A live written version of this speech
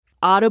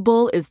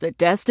Audible is the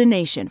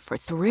destination for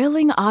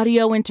thrilling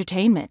audio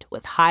entertainment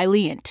with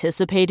highly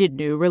anticipated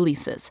new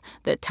releases.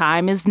 The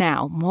time is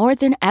now more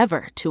than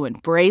ever to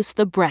embrace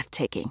the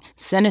breathtaking,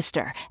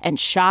 sinister, and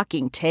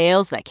shocking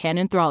tales that can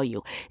enthrall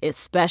you,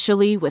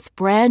 especially with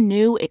brand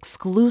new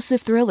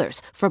exclusive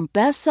thrillers from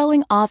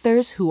best-selling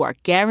authors who are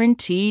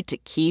guaranteed to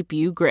keep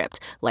you gripped,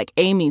 like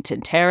Amy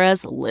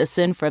Tintera's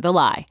Listen for the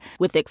Lie.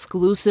 With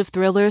exclusive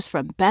thrillers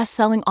from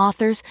best-selling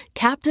authors,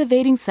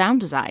 captivating sound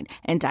design,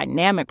 and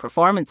dynamic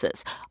performances,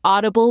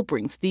 Audible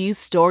brings these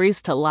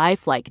stories to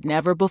life like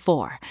never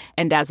before.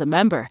 And as a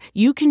member,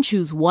 you can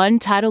choose one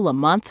title a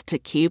month to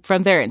keep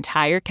from their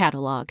entire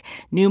catalog.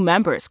 New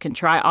members can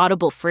try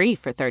Audible free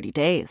for 30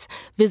 days.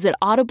 Visit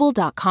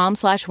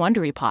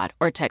audible.com/WonderyPod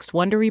or text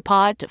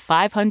WonderyPod to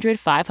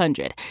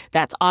 500-500.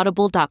 That's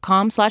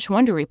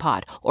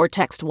audible.com/WonderyPod or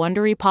text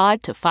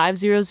WonderyPod to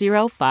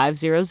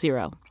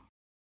 500-500.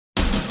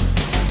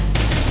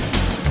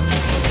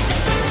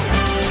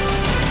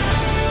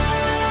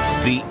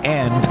 The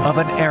end of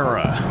an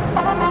era.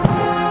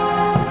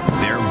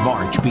 Their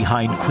march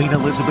behind Queen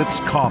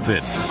Elizabeth's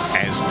coffin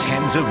as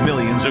tens of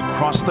millions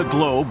across the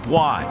globe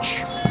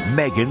watch.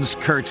 Meghan's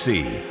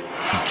curtsy,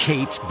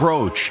 Kate's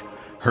brooch,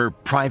 her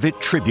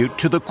private tribute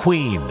to the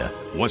Queen.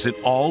 Was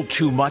it all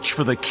too much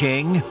for the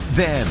King?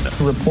 Then,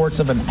 reports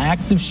of an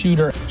active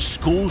shooter.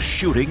 School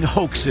shooting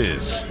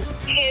hoaxes.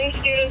 10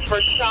 students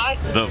were shot.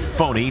 The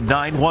phony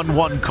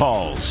 911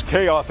 calls.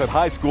 Chaos at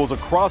high schools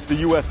across the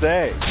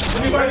USA.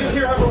 Anybody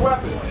here have a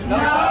weapon?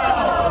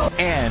 No!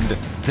 And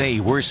they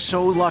were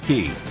so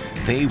lucky.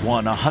 They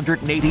won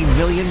 $180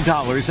 million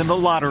in the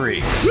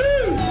lottery.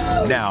 Woo!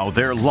 Now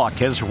their luck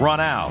has run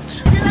out.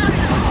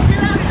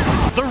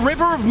 The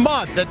river of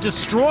mud that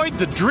destroyed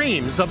the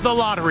dreams of the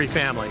lottery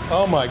family.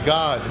 Oh my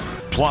God.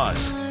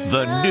 Plus,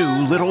 the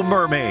new Little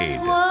Mermaid.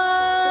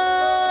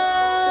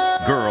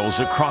 Girls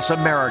across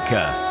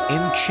America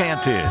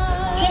enchanted.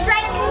 She's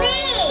like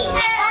me!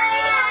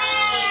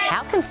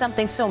 How can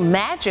something so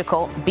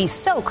magical be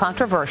so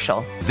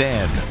controversial?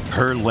 Then,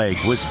 her leg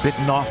was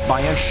bitten off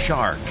by a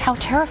shark. How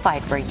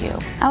terrified were you?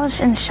 I was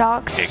in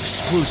shock.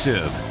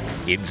 Exclusive.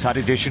 Inside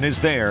Edition is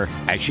there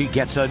as she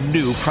gets a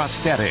new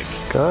prosthetic.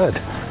 Good.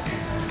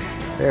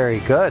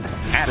 Very good.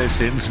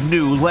 Addison's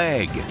new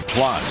leg.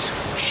 Plus,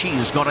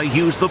 she's gonna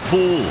use the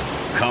pool,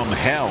 come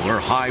hell or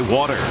high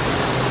water.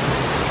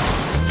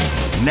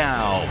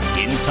 Now,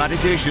 Inside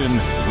Edition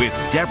with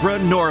Deborah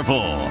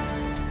Norville.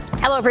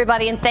 Hello,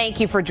 everybody, and thank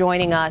you for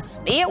joining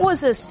us. It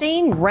was a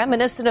scene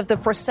reminiscent of the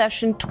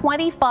procession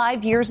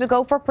 25 years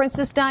ago for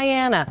Princess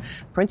Diana,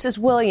 Princes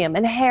William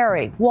and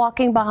Harry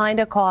walking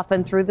behind a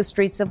coffin through the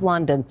streets of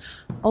London.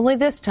 Only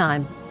this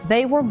time,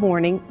 they were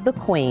mourning the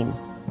Queen.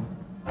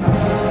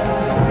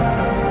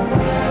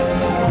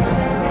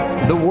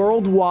 The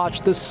world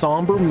watched the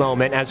somber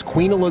moment as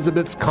Queen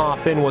Elizabeth's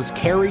coffin was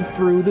carried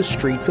through the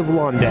streets of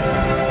London.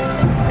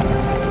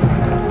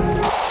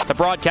 The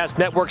broadcast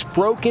networks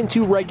broke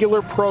into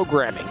regular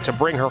programming to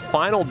bring her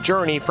final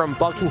journey from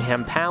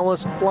Buckingham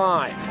Palace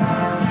live.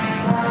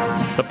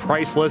 The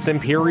priceless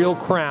imperial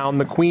crown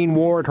the Queen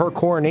wore at her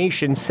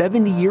coronation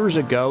 70 years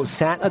ago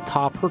sat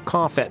atop her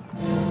coffin.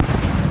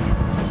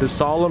 The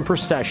solemn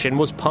procession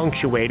was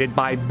punctuated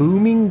by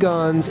booming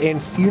guns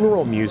and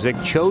funeral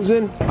music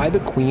chosen by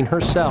the Queen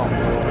herself.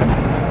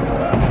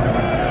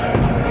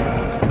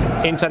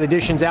 Inside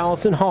Edition's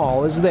Allison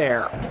Hall is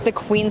there. The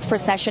Queen's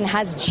procession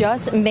has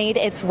just made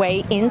its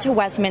way into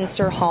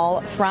Westminster Hall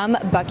from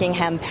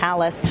Buckingham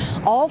Palace.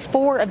 All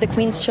four of the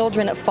Queen's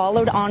children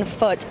followed on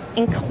foot,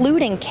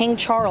 including King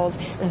Charles,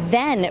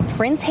 then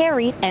Prince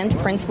Harry and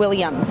Prince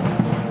William.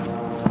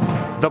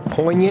 The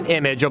poignant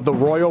image of the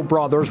royal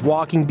brothers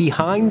walking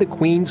behind the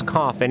Queen's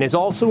coffin is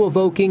also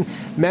evoking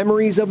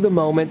memories of the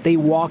moment they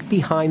walked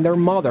behind their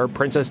mother,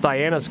 Princess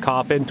Diana's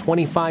coffin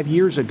 25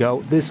 years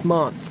ago this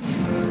month.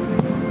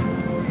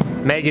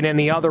 Meghan and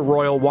the other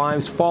royal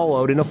wives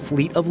followed in a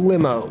fleet of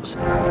limos.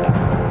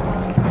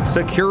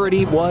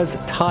 Security was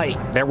tight.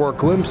 There were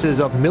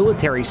glimpses of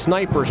military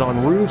snipers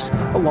on roofs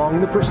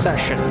along the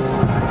procession.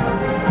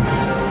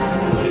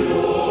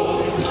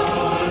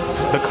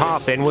 The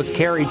coffin was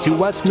carried to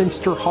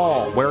Westminster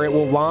Hall, where it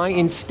will lie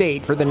in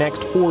state for the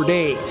next 4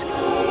 days.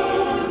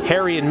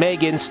 Harry and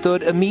Meghan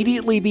stood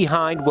immediately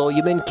behind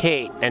William and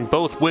Kate, and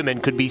both women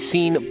could be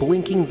seen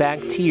blinking back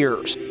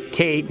tears.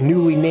 Kate,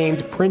 newly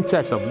named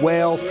Princess of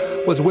Wales,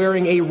 was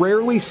wearing a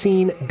rarely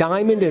seen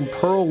diamond and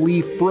pearl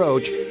leaf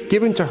brooch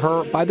given to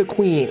her by the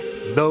Queen.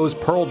 Those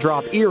pearl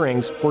drop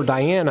earrings were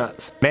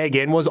Diana's.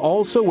 Meghan was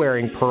also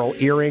wearing pearl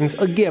earrings,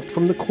 a gift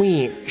from the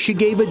Queen. She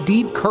gave a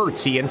deep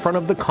curtsy in front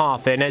of the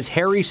coffin as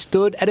Harry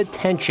stood at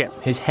attention,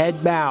 his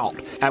head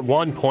bowed. At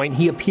one point,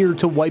 he appeared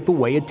to wipe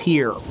away a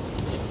tear.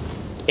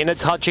 In a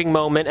touching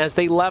moment as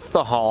they left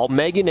the hall,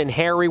 Meghan and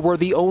Harry were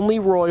the only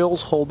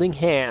royals holding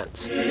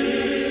hands.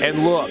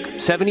 And look,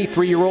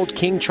 73-year-old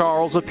King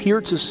Charles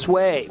appeared to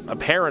sway,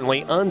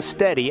 apparently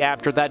unsteady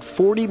after that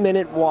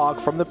 40-minute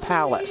walk from the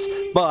palace,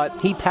 but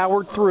he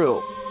powered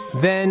through.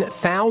 Then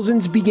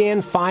thousands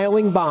began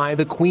filing by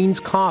the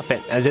Queen's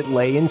coffin as it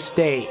lay in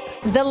state.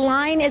 The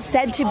line is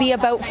said to be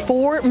about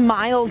 4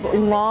 miles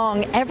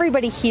long.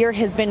 Everybody here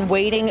has been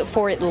waiting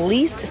for at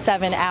least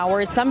 7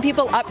 hours, some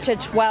people up to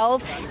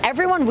 12.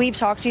 Everyone we've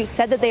talked to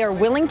said that they are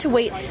willing to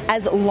wait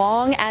as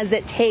long as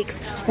it takes,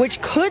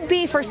 which could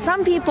be for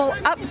some people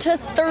up to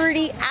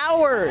 30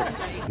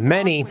 hours.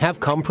 Many have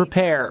come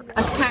prepared.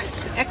 I've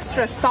packed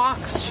extra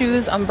socks,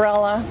 shoes,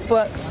 umbrella,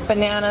 books,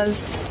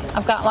 bananas.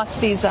 I've got lots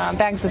of these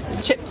bags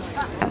of chips.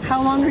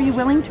 How long are you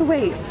willing to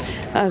wait?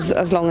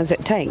 As long as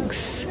it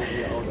takes.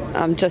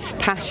 I'm just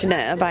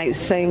passionate about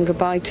saying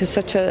goodbye to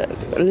such a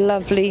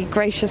lovely,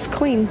 gracious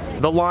queen.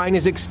 The line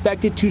is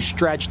expected to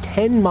stretch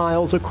 10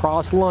 miles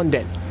across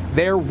London.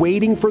 They're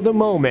waiting for the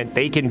moment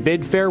they can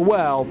bid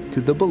farewell to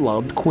the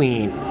beloved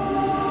queen.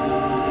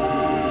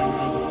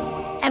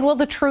 And will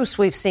the truce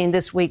we've seen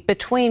this week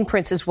between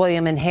Princes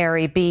William and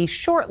Harry be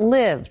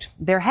short-lived?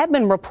 There have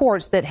been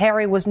reports that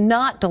Harry was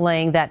not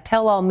delaying that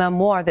tell-all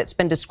memoir that's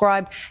been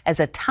described as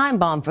a time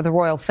bomb for the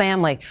royal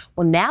family.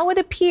 Well, now it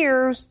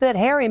appears that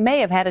Harry may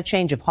have had a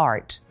change of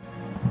heart.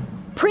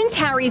 Prince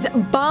Harry's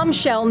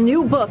bombshell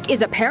new book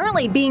is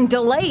apparently being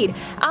delayed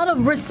out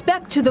of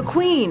respect to the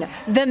Queen.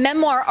 The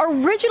memoir,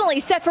 originally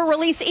set for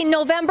release in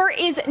November,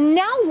 is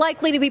now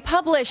likely to be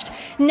published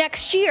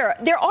next year.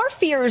 There are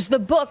fears the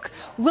book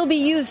will be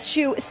used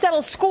to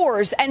settle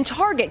scores and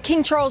target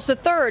King Charles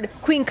III,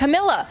 Queen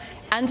Camilla,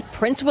 and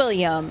Prince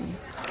William.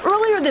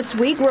 Earlier this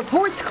week,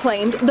 reports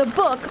claimed the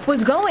book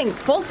was going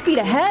full speed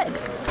ahead.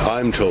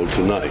 I'm told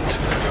tonight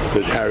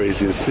that Harry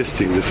is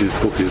insisting that his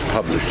book is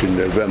published in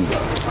November.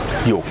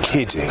 You're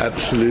kidding.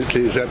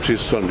 Absolutely. It's absolutely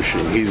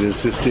astonishing. He's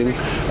insisting.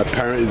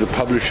 Apparently the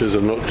publishers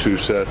are not too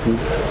certain,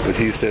 but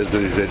he says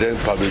that if they don't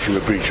publish him a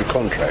breach of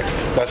contract.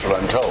 That's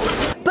what I'm told.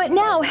 But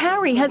now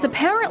Harry has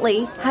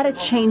apparently had a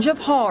change of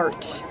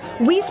heart.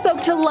 We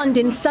spoke to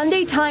London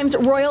Sunday Times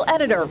royal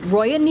editor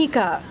Roya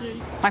Nika.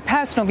 My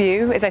personal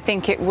view is I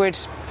think it would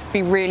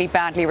be really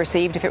badly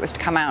received if it was to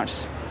come out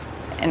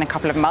in a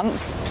couple of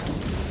months.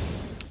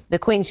 The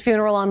Queen's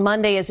funeral on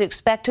Monday is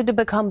expected to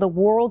become the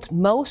world's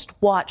most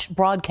watched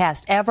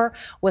broadcast ever,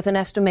 with an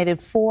estimated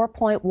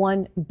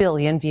 4.1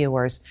 billion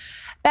viewers.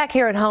 Back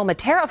here at home, a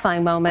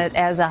terrifying moment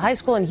as a high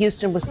school in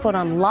Houston was put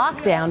on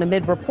lockdown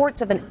amid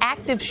reports of an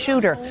active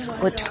shooter.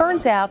 Well, it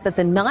turns out that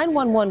the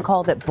 911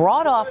 call that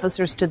brought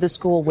officers to the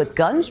school with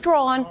guns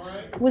drawn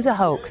was a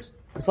hoax.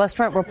 As Les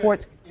Trent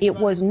reports, it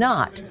was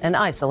not an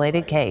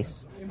isolated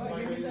case.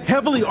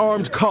 Heavily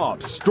armed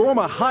cops storm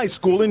a high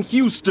school in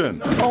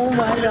Houston. Oh,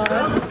 my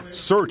God.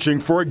 Searching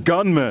for a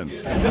gunman.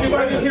 Does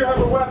anybody here have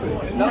a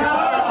weapon?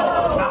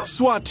 No!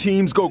 SWAT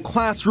teams go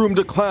classroom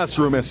to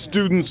classroom as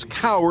students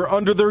cower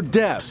under their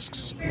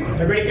desks.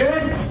 Everybody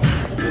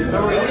good?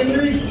 No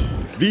injuries?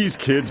 These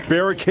kids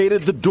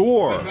barricaded the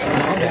door.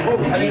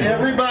 I need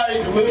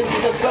everybody to move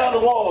to the side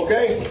of the wall,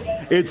 okay?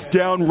 It's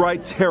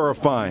downright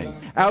terrifying.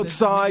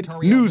 Outside,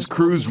 news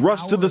crews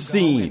rush to the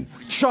scene.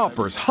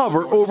 Choppers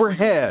hover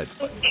overhead.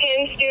 10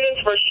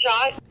 students were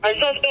shot. Our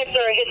suspects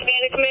are a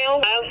Hispanic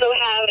male. I also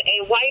have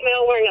a white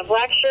male wearing a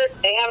black shirt.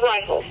 They have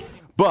rifles.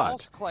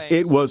 But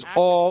it was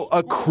all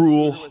a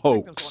cruel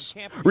hoax.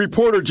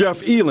 Reporter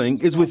Jeff Ealing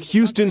is with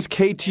Houston's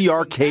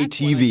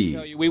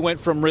KTRK-TV. We went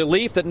from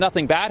relief that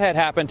nothing bad had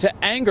happened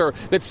to anger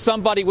that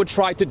somebody would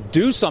try to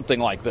do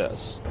something like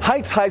this.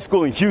 Heights High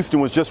School in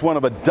Houston was just one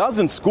of a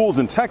dozen schools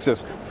in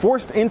Texas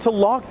forced into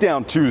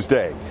lockdown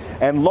Tuesday.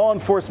 And law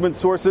enforcement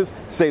sources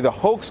say the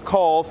hoax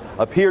calls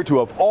appear to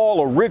have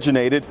all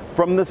originated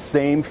from the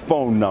same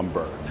phone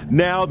number.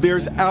 Now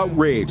there's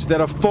outrage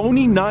that a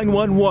phony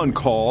 911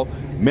 call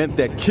meant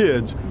that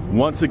kids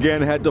once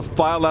again had to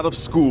file out of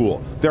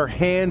school, their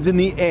hands in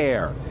the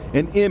air,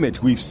 an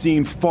image we've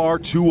seen far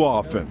too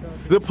often.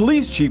 The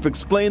police chief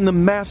explained the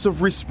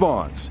massive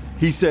response.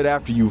 He said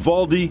after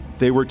Uvalde,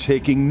 they were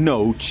taking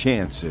no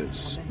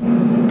chances.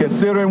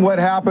 Considering what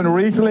happened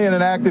recently in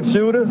an active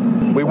shooter,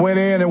 we went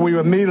in and we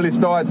immediately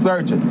started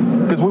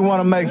searching because we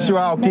want to make sure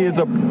our kids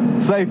are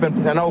safe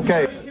and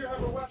okay.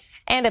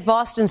 And at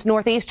Boston's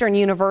Northeastern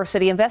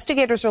University,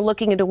 investigators are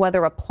looking into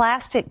whether a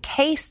plastic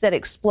case that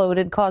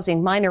exploded,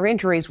 causing minor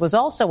injuries, was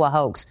also a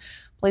hoax.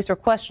 Police are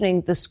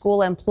questioning the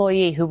school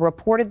employee who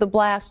reported the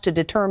blast to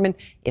determine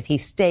if he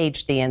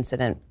staged the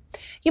incident.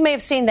 You may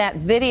have seen that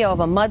video of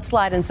a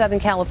mudslide in Southern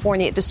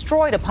California. It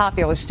destroyed a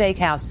popular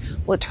steakhouse.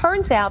 Well, it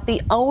turns out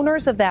the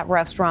owners of that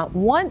restaurant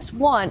once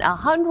won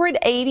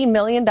 $180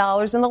 million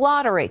in the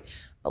lottery.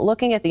 But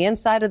looking at the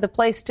inside of the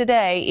place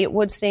today, it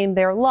would seem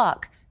their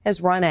luck has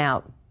run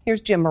out.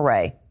 Here's Jim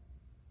Murray.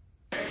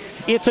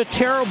 It's a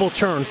terrible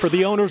turn for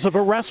the owners of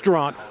a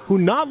restaurant who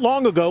not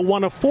long ago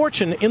won a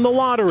fortune in the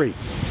lottery.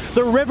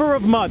 The river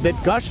of mud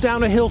that gushed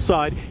down a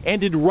hillside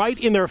ended right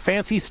in their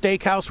fancy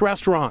steakhouse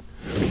restaurant.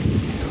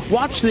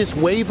 Watch this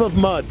wave of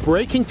mud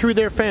breaking through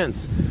their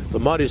fence. The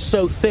mud is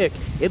so thick,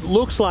 it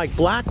looks like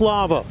black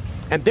lava.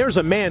 And there's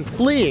a man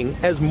fleeing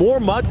as more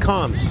mud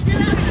comes.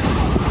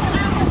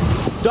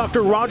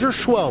 Dr. Roger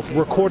Schwelp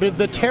recorded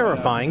the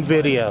terrifying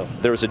video.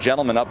 There was a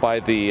gentleman up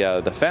by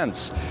the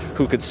fence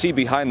who could see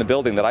behind the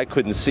building that I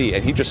couldn't see,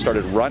 and he just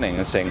started running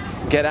and saying,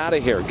 "Get out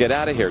of here, get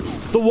out of here."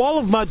 The wall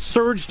of mud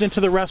surged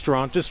into the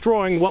restaurant,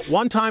 destroying what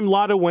one-time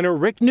lotto winner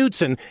Rick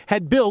Knudsen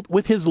had built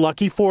with his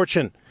lucky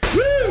fortune.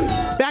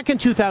 Back in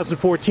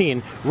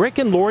 2014, Rick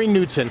and Lori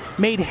Knudsen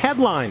made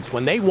headlines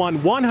when they won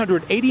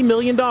 $180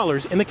 million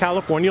in the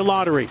California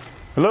lottery.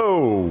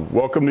 Hello,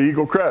 welcome to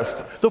Eagle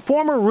Crest. The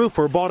former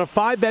roofer bought a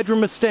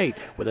 5-bedroom estate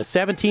with a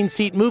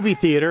 17-seat movie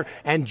theater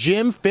and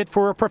gym fit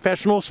for a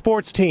professional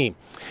sports team.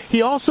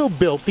 He also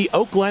built the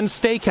Oak Glen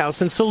Steakhouse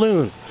and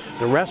Saloon.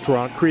 The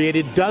restaurant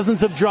created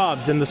dozens of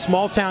jobs in the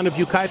small town of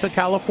Yucaipa,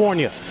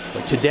 California,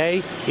 but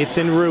today it's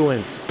in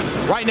ruins.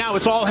 Right now,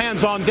 it's all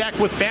hands on deck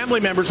with family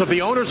members of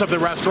the owners of the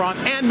restaurant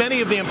and many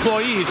of the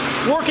employees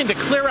working to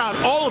clear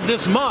out all of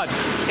this mud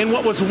in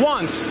what was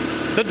once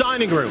the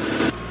dining room.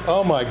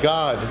 Oh, my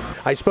God.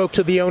 I spoke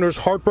to the owner's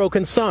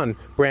heartbroken son,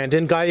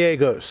 Brandon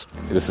Gallegos.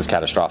 This is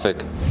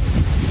catastrophic.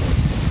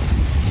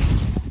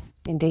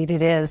 Indeed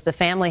it is. The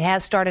family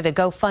has started a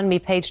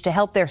GoFundMe page to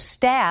help their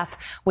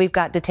staff. We've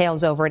got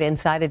details over at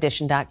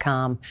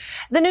InsideEdition.com.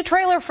 The new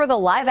trailer for the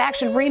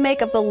live-action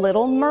remake of The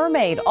Little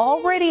Mermaid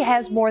already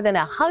has more than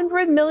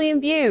 100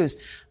 million views.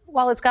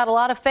 While it's got a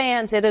lot of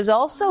fans, it is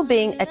also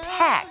being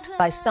attacked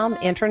by some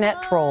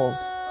internet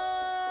trolls.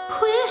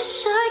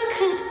 Wish I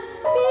could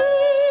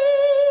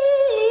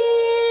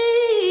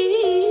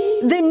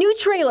The new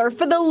trailer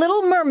for The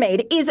Little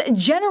Mermaid is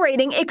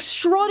generating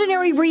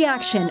extraordinary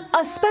reaction,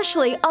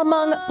 especially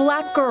among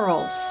black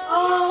girls.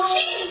 Oh,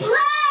 she's black!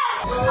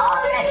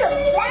 Oh, that's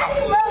a black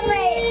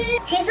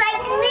mermaid! She's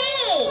like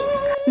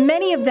me!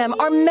 Many of them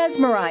are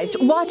mesmerized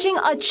watching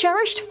a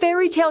cherished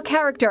fairy tale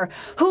character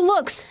who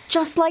looks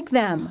just like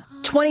them.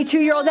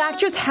 22-year-old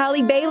actress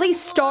Halle Bailey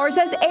stars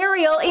as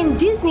Ariel in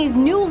Disney's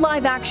new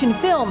live-action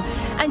film,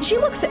 and she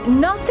looks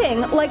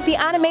nothing like the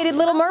animated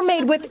Little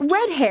Mermaid with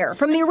red hair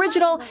from the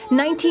original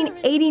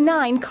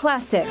 1989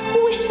 classic.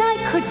 Wish I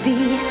could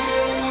be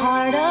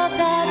part of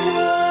that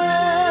world.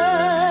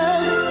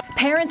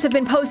 Parents have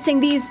been posting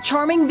these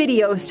charming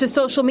videos to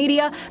social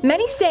media,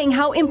 many saying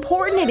how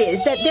important it is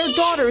that their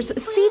daughters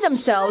see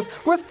themselves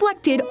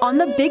reflected on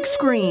the big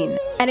screen.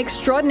 An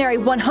extraordinary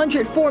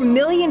 104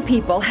 million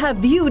people have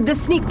viewed the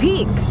sneak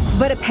peek.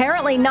 But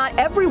apparently not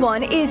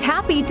everyone is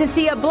happy to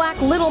see a black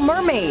Little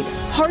Mermaid.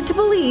 Hard to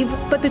believe,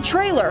 but the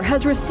trailer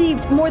has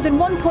received more than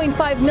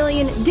 1.5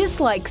 million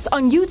dislikes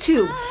on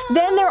YouTube.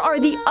 Then there are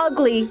the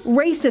ugly,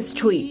 racist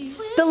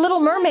tweets. The Little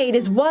Mermaid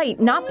is white,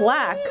 not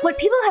black. What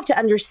people have to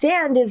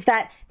understand is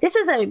that this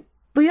is a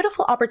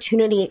beautiful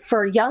opportunity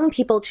for young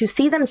people to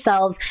see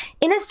themselves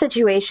in a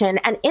situation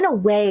and in a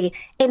way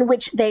in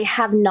which they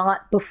have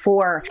not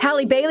before.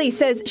 Halle Bailey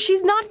says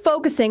she's not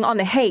focusing on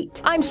the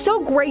hate. I'm so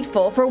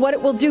grateful for what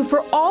it will do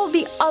for all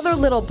the other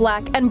little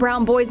black and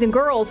brown boys and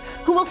girls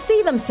who will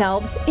see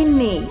themselves in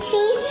me.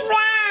 She's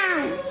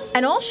brown.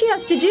 And all she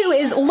has to do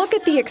is look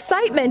at the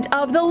excitement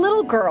of the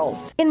little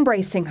girls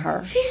embracing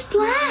her. She's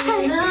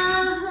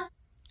black.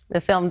 The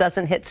film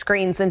doesn't hit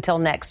screens until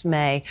next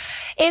May.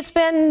 It's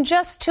been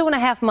just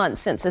 2.5 months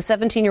since a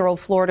 17-year-old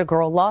Florida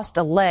girl lost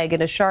a leg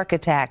in a shark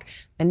attack.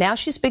 And now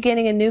she's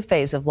beginning a new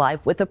phase of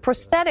life with a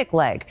prosthetic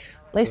leg.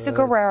 Lisa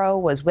Guerrero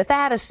was with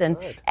Addison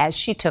as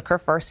she took her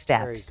first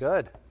steps.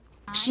 Very good.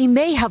 She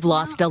may have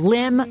lost a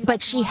limb,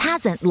 but she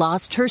hasn't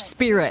lost her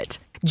spirit.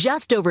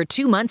 Just over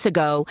 2 months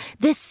ago,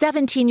 this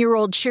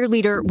 17-year-old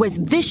cheerleader was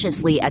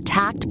viciously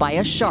attacked by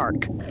a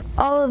shark.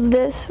 All of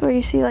this, where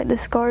you see like the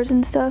scars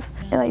and stuff,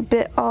 it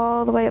bit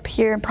all the way up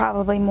here and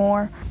probably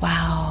more.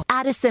 Wow.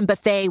 Addison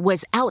Bethea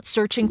was out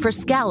searching for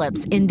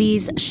scallops in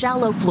these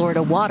shallow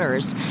Florida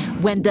waters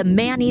when the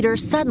man-eater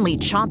suddenly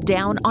chomped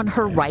down on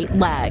her right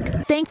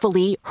leg.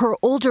 Thankfully, her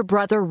older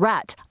brother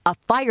Rhett, a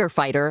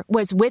firefighter,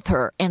 was with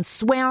her and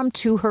swam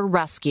to her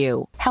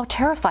rescue. How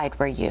terrified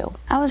were you?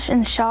 I was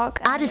in shock.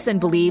 Addison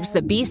believes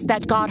the beast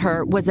that got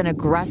her was an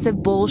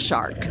aggressive bull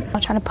shark. I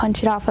was trying to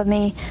punch it off of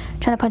me,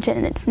 trying to punch it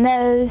in its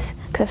nose,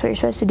 because that's what you're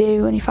supposed to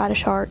do when you fight a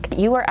shark.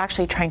 You were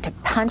actually trying to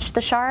punch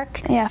the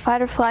shark? Yeah,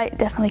 fight or flight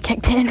definitely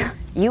kicked in.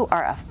 You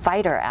are a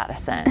fighter,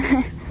 Addison.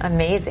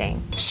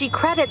 Amazing. She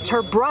credits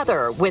her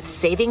brother with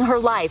saving her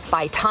life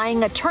by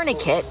tying a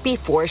tourniquet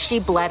before she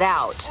bled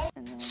out.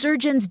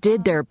 Surgeons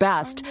did their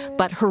best,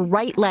 but her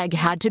right leg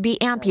had to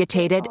be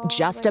amputated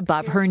just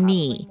above her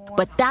knee.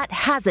 But that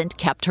hasn't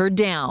kept her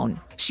down.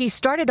 She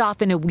started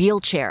off in a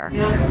wheelchair,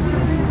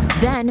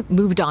 then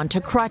moved on to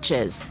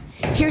crutches.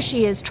 Here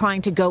she is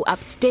trying to go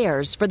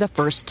upstairs for the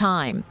first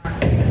time.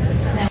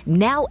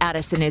 Now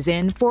Addison is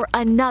in for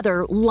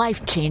another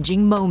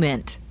life-changing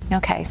moment.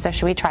 Okay, so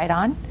should we try it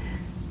on?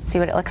 See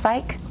what it looks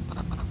like?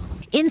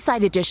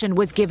 Inside Edition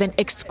was given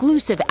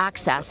exclusive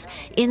access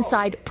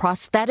inside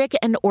Prosthetic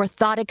and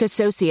Orthotic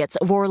Associates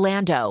of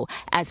Orlando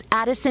as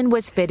Addison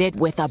was fitted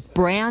with a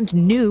brand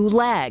new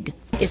leg.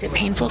 Is it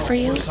painful for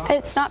you?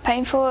 It's not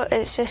painful.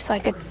 It's just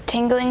like a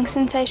tingling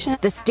sensation.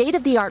 The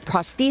state-of-the-art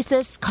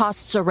prosthesis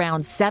costs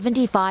around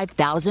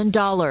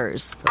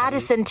 $75,000.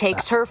 Addison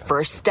takes her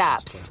first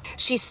steps.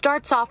 She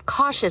starts off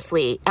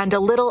cautiously and a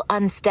little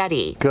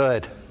unsteady.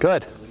 Good.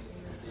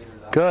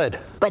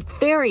 But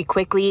very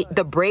quickly,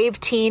 the brave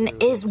teen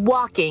is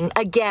walking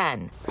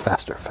again.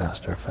 Faster.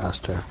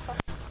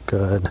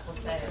 Good.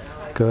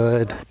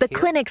 The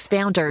clinic's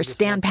founder,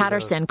 Stan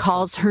Patterson,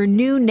 calls her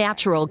new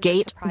natural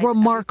gait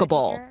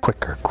remarkable.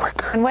 Quicker.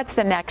 And what's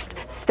the next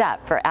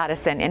step for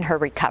Addison in her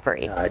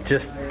recovery?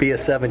 Just be a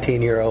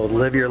 17-year-old,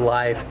 live your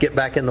life, get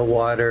back in the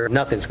water.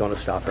 Nothing's going to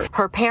stop her.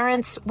 Her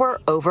parents were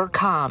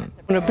overcome.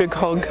 And a big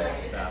hug.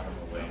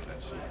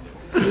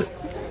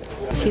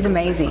 She's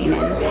amazing,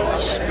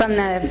 and from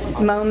the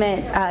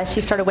moment she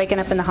started waking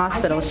up in the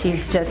hospital,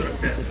 she's just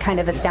kind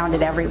of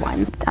astounded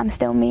everyone. I'm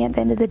still me at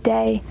the end of the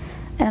day,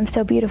 and I'm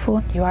still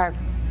beautiful. You are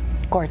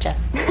gorgeous,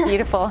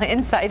 beautiful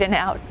inside and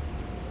out.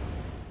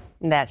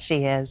 That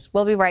she is.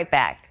 We'll be right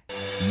back.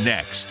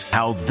 Next,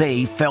 how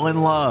they fell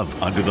in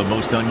love under the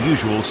most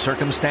unusual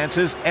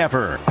circumstances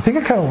ever. I think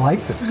I kind of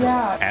like this girl.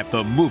 Yeah. At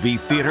the movie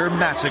theater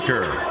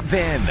massacre.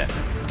 Then,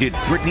 did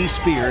Britney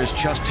Spears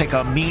just take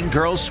a mean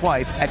girl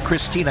swipe at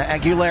Christina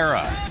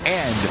Aguilera?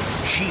 And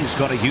she's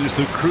going to use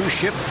the cruise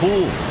ship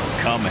pool,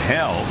 come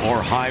hell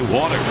or high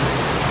water.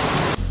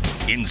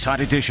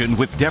 Inside Edition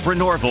with Deborah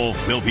Norville.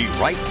 We'll be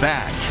right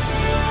back.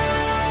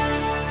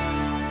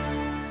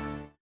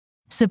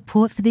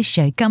 Support for this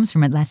show comes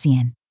from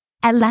Atlassian.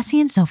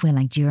 Atlassian software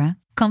like Jira,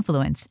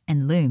 Confluence,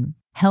 and Loom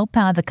help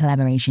power the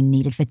collaboration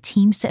needed for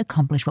teams to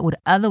accomplish what would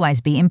otherwise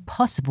be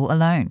impossible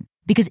alone.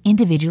 Because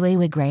individually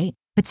we're great,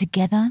 but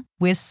together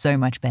we're so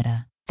much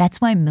better.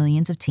 That's why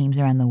millions of teams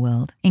around the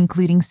world,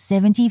 including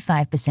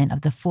 75%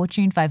 of the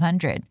Fortune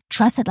 500,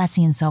 trust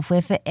Atlassian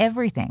software for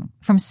everything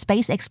from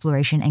space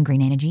exploration and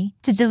green energy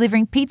to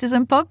delivering pizzas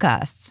and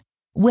podcasts.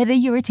 Whether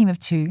you're a team of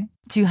 2,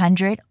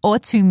 200, or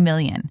 2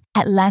 million,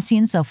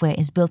 Atlassian software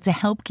is built to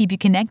help keep you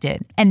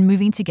connected and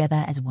moving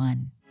together as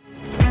one.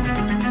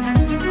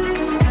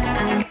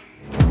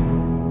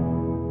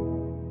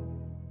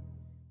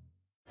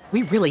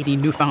 We really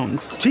need new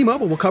phones.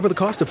 T-Mobile will cover the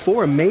cost of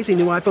 4 amazing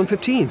new iPhone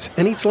 15s,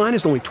 and each line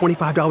is only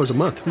 $25 a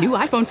month. New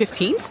iPhone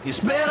 15s? It's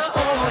better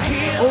over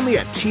here. Only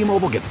at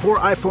T-Mobile, get 4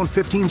 iPhone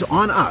 15s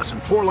on us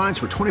and 4 lines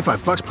for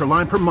 $25 per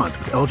line per month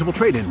with eligible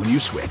trade-in when you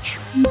switch.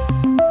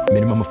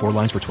 Minimum of 4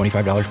 lines for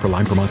 $25 per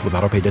line per month with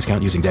autopay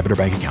discount using debit or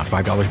bank account.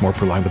 $5 more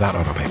per line without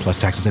autopay, plus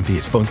taxes and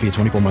fees. Phone fee at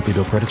 24 monthly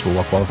bill credits for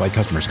well-qualified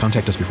customers.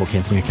 Contact us before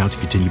canceling account to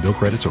continue bill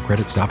credits or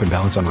credit stop and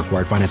balance on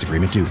required finance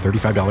agreement due.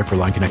 $35 per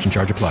line connection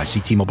charge applies. See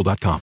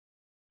T-Mobile.com.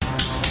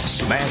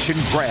 Smash and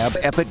grab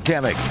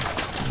epidemic.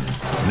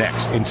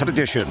 Next, Inside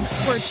Edition.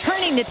 We're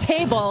turning the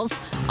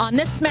tables on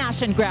the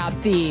smash and grab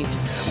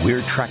thieves.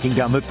 We're tracking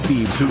down the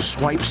thieves who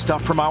swipe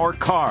stuff from our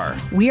car.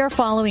 We are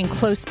following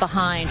close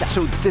behind.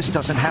 So this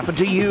doesn't happen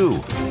to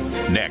you.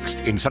 Next,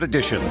 Inside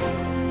Edition.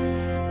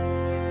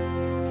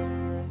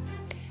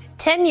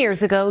 10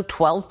 years ago,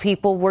 12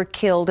 people were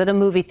killed at a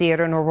movie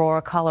theater in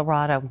Aurora,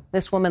 Colorado.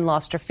 This woman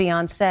lost her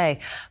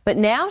fiancé, but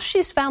now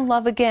she's found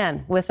love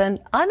again with an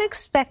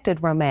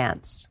unexpected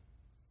romance.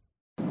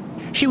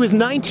 She was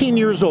 19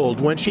 years old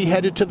when she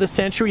headed to the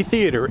Century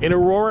Theater in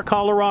Aurora,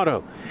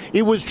 Colorado.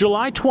 It was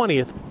July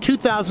 20th,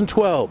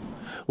 2012.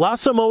 La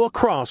Samoa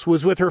Cross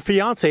was with her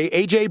fiancé,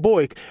 A.J.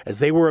 Boyk, as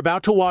they were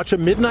about to watch a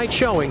midnight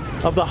showing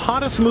of the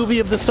hottest movie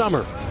of the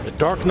summer, The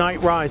Dark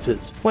Knight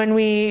Rises. When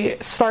we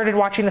started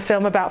watching the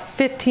film, about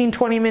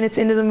 15-20 minutes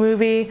into the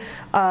movie,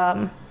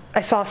 I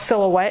saw a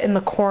silhouette in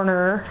the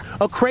corner.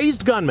 A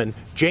crazed gunman,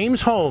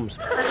 James Holmes,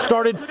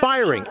 started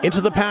firing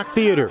into the packed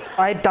theater.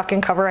 I duck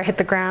and cover, I hit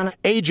the ground.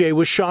 AJ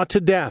was shot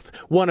to death,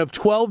 one of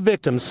 12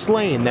 victims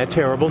slain that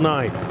terrible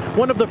night.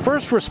 One of the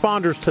first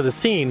responders to the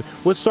scene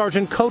was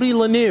Sergeant Cody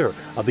Lanier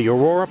of the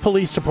Aurora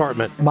Police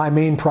Department. My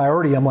main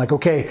priority, I'm like,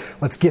 okay,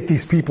 let's get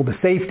these people to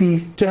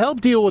safety. To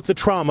help deal with the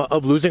trauma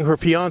of losing her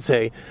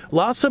fiancé,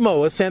 La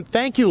Samoa sent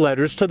thank you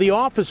letters to the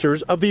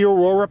officers of the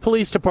Aurora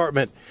Police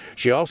Department.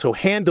 She also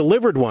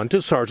hand-delivered one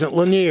to Sergeant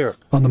Lanier.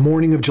 On the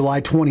morning of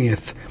July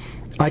 20th,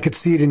 I could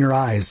see it in your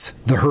eyes,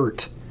 the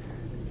hurt,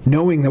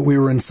 knowing that we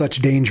were in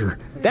such danger.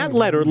 That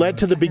letter led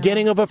to the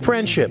beginning of a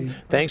friendship.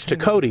 Thanks to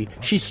Cody,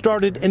 she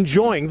started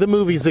enjoying the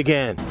movies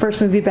again. First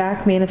movie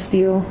back, Man of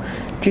Steel,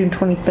 June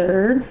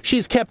 23rd.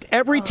 She's kept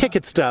every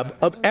ticket stub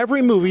of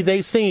every movie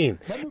they've seen.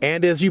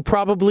 And as you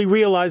probably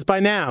realize by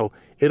now,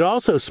 it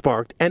also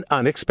sparked an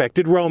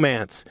unexpected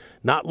romance.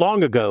 Not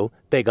long ago,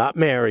 they got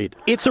married.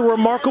 It's a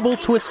remarkable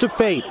twist of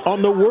fate.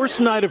 On the worst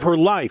night of her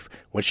life,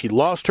 when she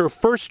lost her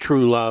first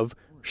true love,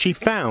 she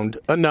found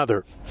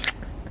another.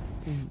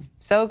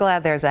 So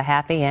glad there's a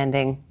happy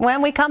ending.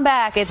 When we come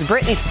back, it's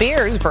Britney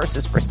Spears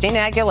versus Christina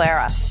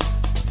Aguilera.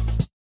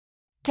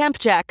 Temp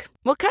check.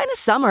 What kind of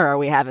summer are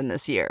we having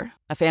this year?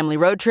 A family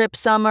road trip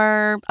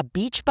summer? A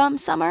beach bum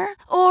summer?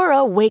 Or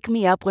a wake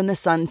me up when the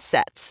sun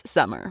sets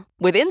summer?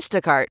 With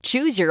Instacart,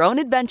 choose your own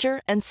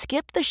adventure and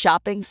skip the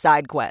shopping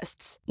side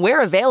quests.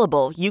 Where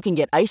available, you can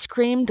get ice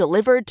cream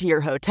delivered to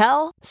your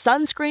hotel,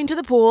 sunscreen to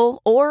the pool,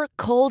 or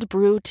cold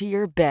brew to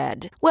your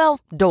bed.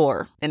 Well,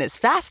 door, in as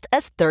fast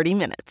as 30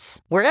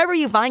 minutes. Wherever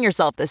you find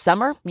yourself this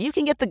summer, you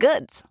can get the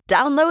goods.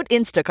 Download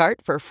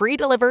Instacart for free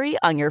delivery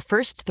on your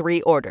first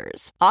 3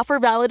 orders. Offer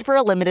valid for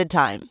a limited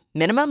time.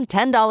 Minimum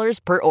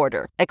 $10 per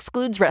order.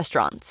 Excludes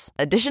restaurants.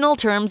 Additional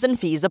terms and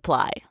fees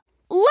apply.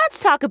 Let's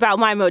talk about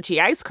My Mochi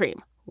ice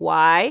cream.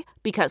 Why?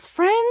 Because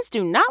friends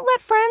do not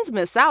let friends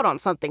miss out on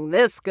something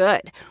this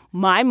good.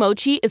 My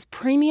Mochi is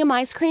premium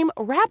ice cream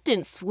wrapped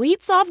in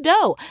sweet, soft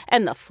dough,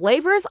 and the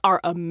flavors are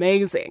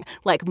amazing.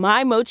 Like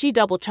My Mochi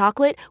double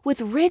chocolate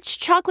with rich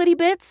chocolatey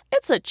bits.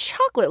 It's a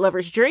chocolate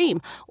lover's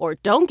dream. Or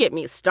don't get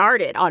me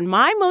started on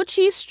My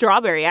Mochi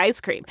strawberry ice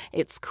cream.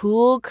 It's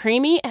cool,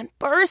 creamy, and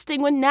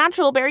bursting with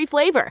natural berry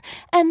flavor.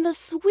 And the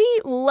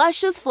sweet,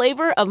 luscious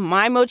flavor of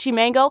My Mochi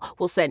mango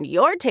will send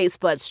your taste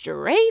buds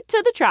straight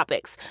to the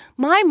tropics.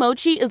 My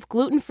Mochi is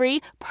gluten-free,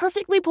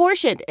 perfectly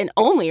portioned, and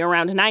only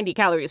around 90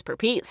 calories per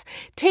piece.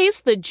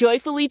 Taste the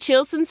joyfully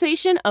chill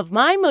sensation of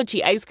My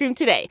Mochi ice cream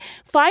today.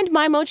 Find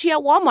My Mochi at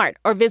Walmart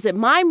or visit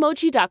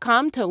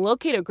mymochi.com to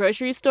locate a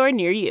grocery store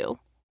near you.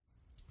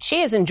 She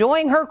is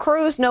enjoying her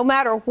cruise no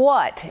matter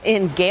what.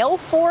 In gale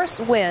force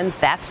winds,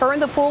 that's her in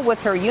the pool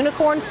with her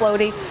unicorn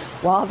floaty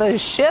while the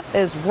ship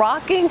is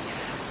rocking,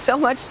 so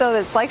much so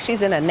that it's like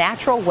she's in a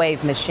natural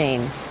wave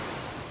machine.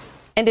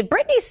 And did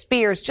Britney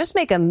Spears just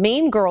make a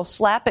mean girl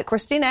slap at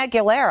Christina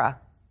Aguilera?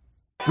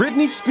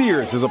 Britney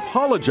Spears is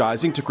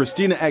apologizing to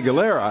Christina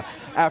Aguilera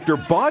after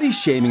body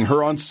shaming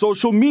her on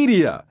social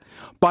media.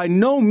 By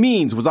no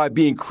means was I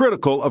being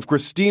critical of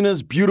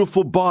Christina's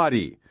beautiful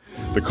body.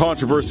 The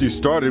controversy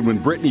started when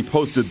Britney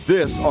posted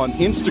this on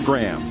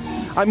Instagram.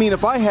 I mean,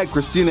 if I had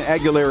Christina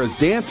Aguilera's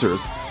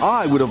dancers,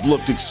 I would have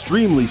looked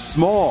extremely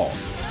small.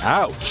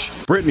 Ouch.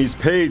 Britney's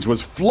page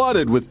was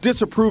flooded with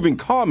disapproving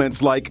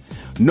comments like,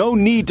 "No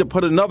need to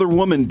put another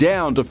woman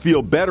down to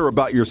feel better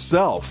about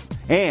yourself."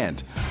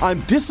 And, "I'm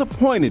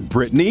disappointed,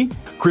 Britney."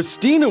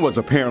 Christina was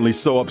apparently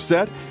so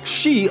upset,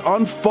 she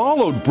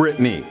unfollowed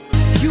Britney.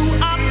 You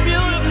are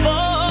beautiful,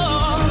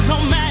 no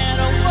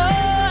matter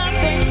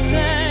what they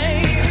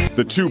say.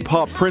 The two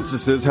pop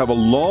princesses have a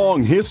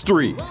long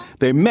history.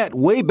 They met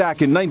way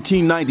back in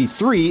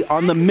 1993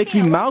 on the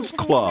Mickey Mouse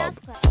Club.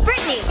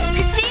 Britney,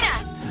 Christina.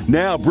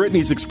 Now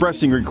Britney's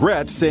expressing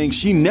regret, saying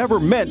she never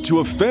meant to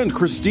offend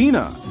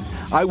Christina.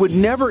 "I would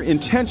never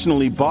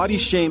intentionally body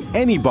shame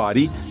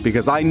anybody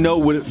because I know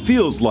what it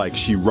feels like,"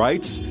 she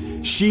writes.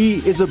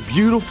 She is a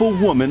beautiful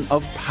woman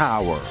of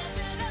power.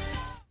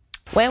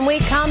 When we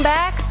come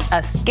back,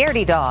 a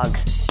scaredy dog.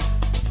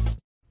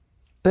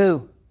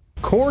 Boo.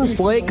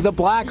 Cornflake the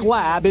Black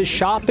Lab is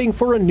shopping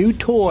for a new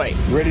toy.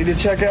 Ready to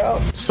check out?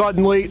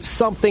 Suddenly,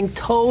 something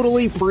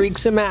totally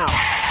freaks him out.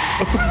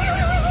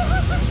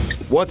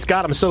 What's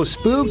got him so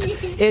spooked?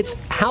 It's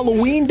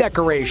Halloween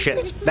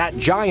decorations. That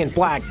giant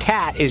black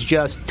cat is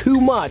just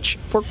too much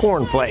for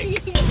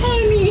Cornflake.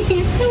 Honey,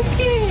 it's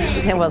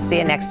okay. And we'll see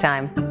you next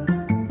time.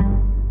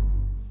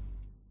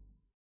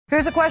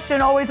 Here's a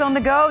question always on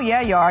the go. Yeah,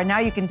 you are. Now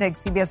you can take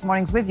CBS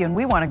Mornings with you, and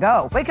we want to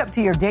go. Wake up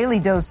to your daily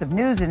dose of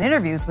news and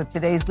interviews with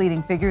today's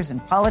leading figures in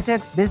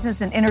politics,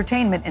 business, and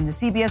entertainment in the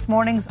CBS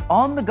Mornings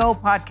On the Go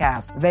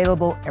podcast.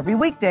 Available every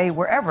weekday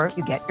wherever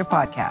you get your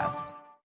podcast.